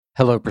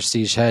Hello,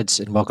 Prestige heads,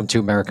 and welcome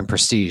to American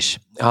Prestige.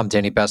 I'm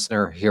Danny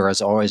Bessner, here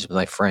as always with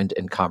my friend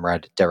and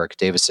comrade Derek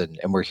Davison,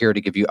 and we're here to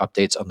give you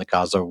updates on the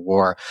Gaza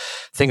war.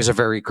 Things are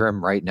very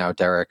grim right now,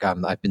 Derek.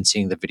 I've been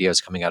seeing the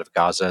videos coming out of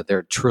Gaza.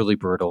 They're truly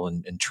brutal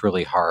and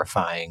truly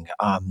horrifying.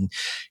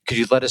 Could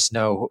you let us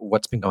know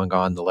what's been going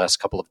on the last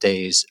couple of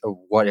days?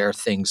 What are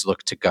things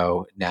look to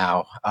go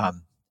now,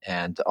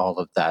 and all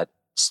of that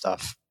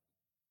stuff?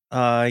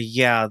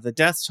 Yeah, the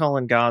death toll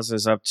in Gaza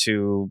is up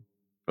to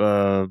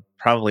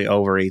probably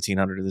over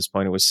 1,800 at this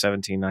point. It was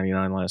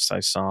 1,799 last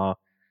I saw.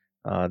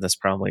 That's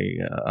probably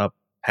up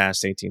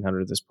past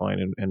 1,800 at this point,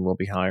 and will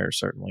be higher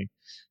certainly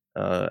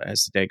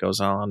as the day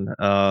goes on.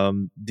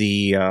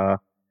 The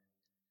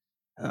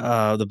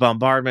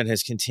bombardment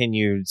has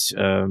continued,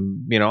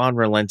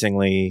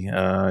 unrelentingly.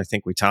 I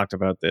think we talked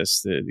about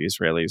this. The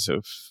Israelis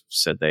have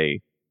said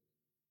they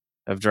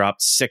have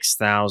dropped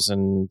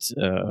 6,000,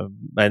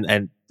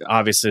 and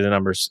obviously the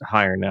number's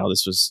higher now.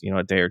 This was,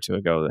 a day or two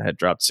ago that had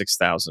dropped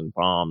 6,000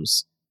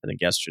 bombs. I think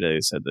yesterday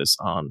they said this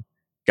on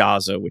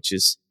Gaza, which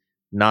is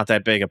not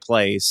that big a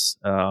place,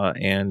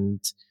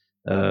 and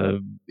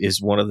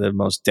is one of the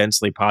most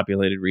densely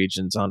populated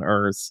regions on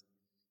Earth.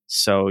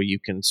 So you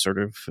can sort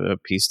of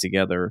piece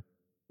together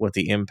what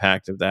the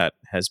impact of that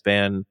has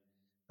been.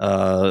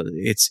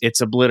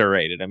 It's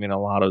obliterated. I mean, a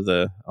lot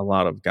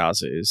of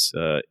Gaza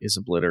is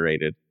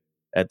obliterated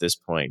at this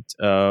point.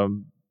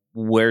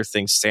 Where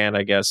things stand,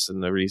 I guess,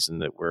 and the reason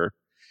that we're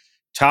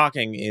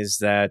talking is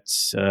that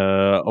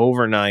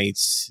overnight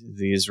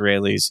the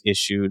Israelis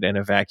issued an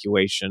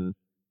evacuation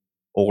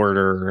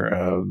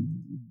order.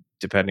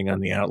 Depending on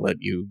the outlet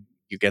you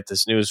get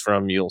this news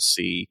from, you'll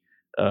see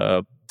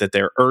that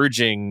they're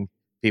urging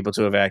people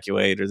to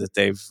evacuate, or that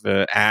they've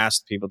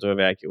asked people to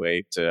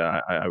evacuate.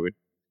 I would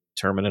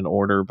term it an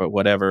order, but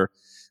whatever.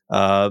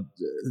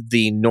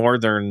 The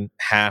northern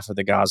half of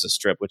the Gaza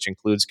Strip, which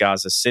includes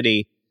Gaza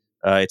City,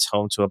 it's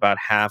home to about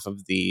half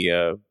of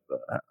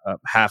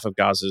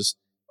Gaza's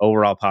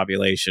overall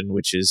population,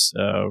 which is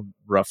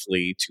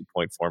roughly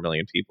 2.4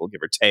 million people,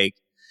 give or take.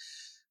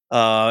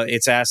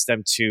 It's asked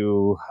them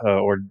to,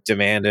 or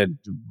demanded,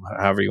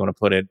 however you want to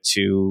put it,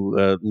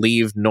 to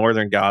leave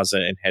northern Gaza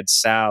and head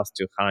south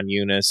to Khan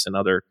Yunis and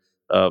other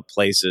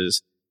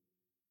places.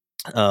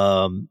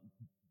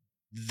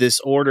 This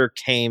order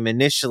came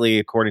initially,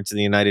 according to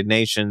the United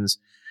Nations,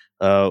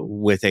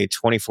 with a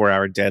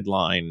 24-hour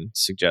deadline,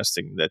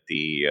 suggesting that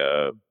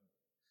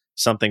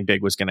something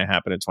big was going to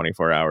happen in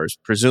 24 hours,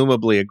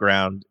 presumably a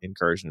ground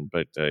incursion.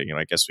 But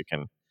I guess we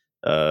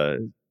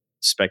can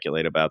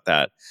speculate about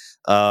that.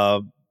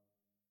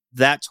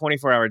 That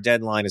 24-hour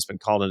deadline has been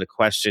called into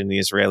question. The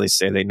Israelis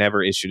say they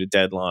never issued a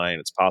deadline.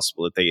 It's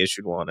possible that they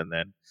issued one and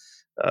then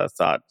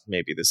thought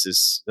maybe this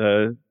is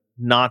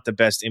not the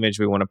best image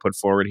we want to put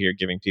forward here,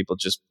 giving people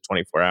just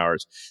 24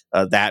 hours,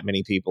 that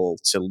many people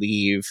to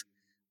leave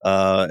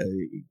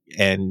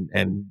and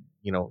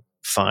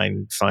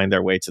find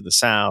their way to the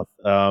south.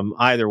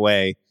 Either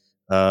way,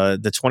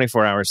 the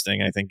 24 hours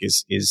thing, I think,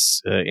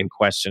 is in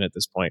question at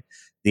this point.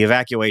 The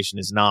evacuation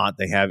is not.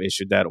 They have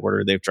issued that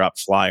order. They've dropped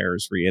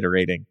flyers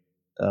reiterating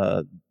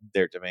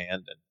their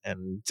demand,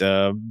 and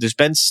there's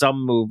been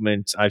some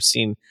movement. I've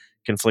seen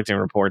conflicting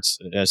reports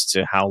as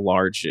to how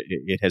large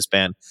it has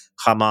been.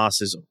 Hamas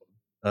has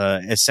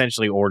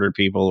essentially ordered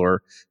people,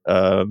 or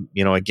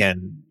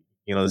again,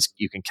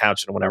 you can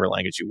couch it in whatever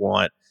language you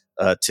want,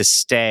 to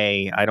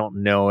stay. I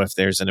don't know if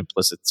there's an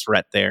implicit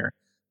threat there.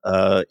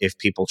 If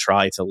people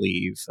try to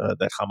leave,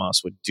 that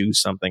Hamas would do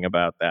something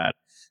about that.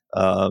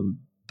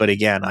 But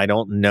again, I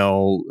don't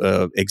know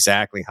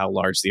exactly how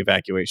large the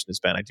evacuation has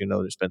been. I do know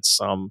there's been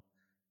some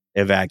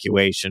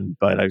evacuation,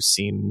 but I've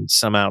seen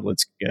some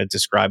outlets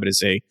describe it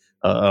as a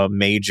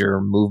major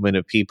movement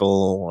of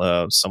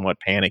people, somewhat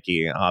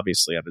panicky,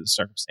 obviously, under the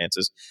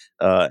circumstances.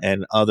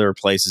 And other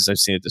places I've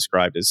seen it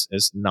described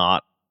as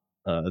not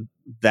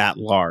that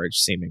large,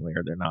 seemingly,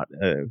 or they're not,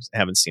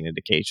 haven't seen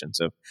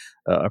indications of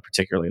a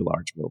particularly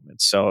large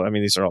movement. So, I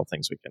mean, these are all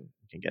things we can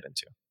get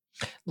into.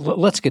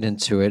 Let's get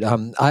into it.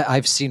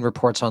 I've seen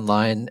reports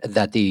online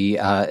that the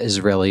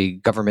Israeli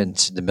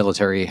government, the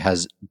military,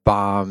 has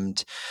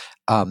bombed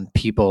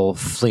people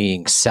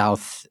fleeing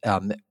south.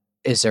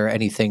 Is there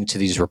anything to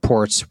these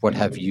reports? What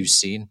have you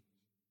seen?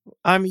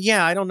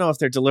 Yeah, I don't know if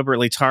they're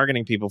deliberately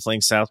targeting people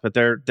fleeing south, but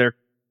they're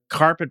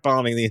carpet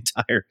bombing the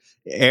entire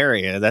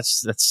area.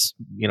 That's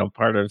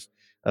part of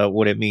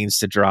what it means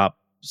to drop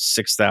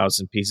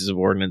 6,000 pieces of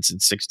ordnance in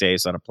 6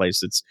 days on a place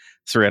that's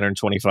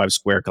 325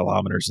 square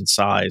kilometers in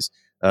size.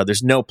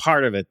 There's no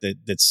part of it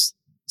that's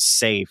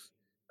safe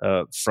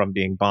from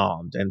being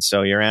bombed. And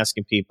so you're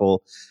asking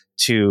people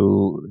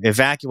to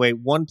evacuate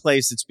one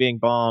place that's being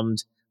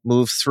bombed,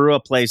 move through a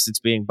place that's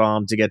being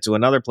bombed to get to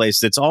another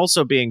place that's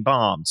also being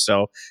bombed.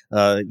 So,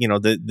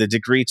 the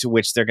degree to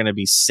which they're going to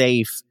be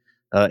safe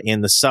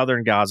in the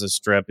southern Gaza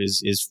Strip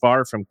is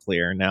far from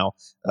clear. Now,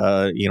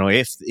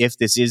 if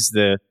this is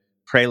the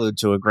prelude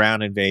to a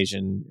ground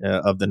invasion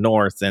of the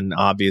north, then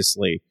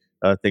obviously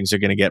things are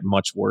going to get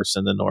much worse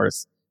in the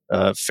north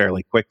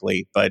fairly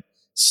quickly. But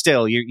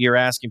still, you're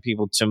asking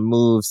people to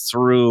move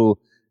through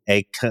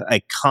a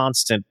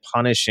constant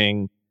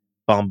punishing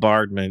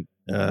bombardment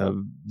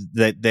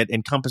that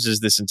encompasses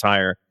this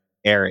entire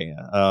area.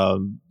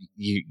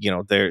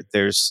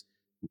 There's,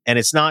 and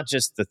it's not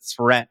just the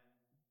threat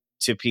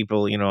to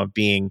people, of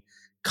being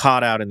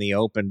caught out in the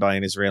open by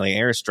an Israeli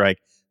airstrike.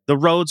 The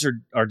roads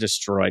are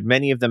destroyed.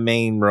 Many of the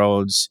main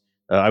roads,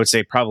 I would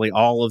say probably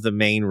all of the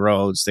main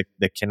roads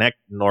that connect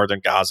northern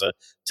Gaza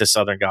to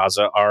southern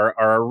Gaza are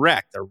a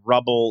wreck. They're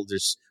rubble.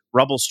 There's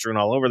rubble strewn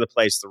all over the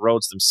place. The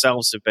roads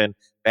themselves have been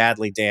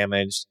badly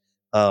damaged.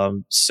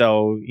 That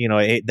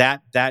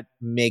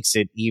makes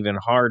it even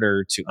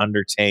harder to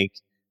undertake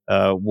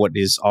what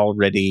is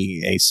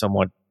already a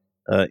somewhat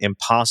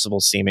impossible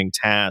seeming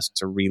task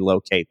to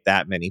relocate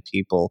that many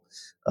people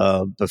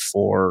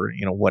before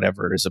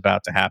whatever is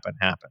about to happen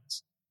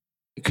happens.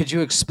 Could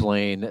you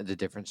explain the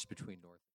difference between North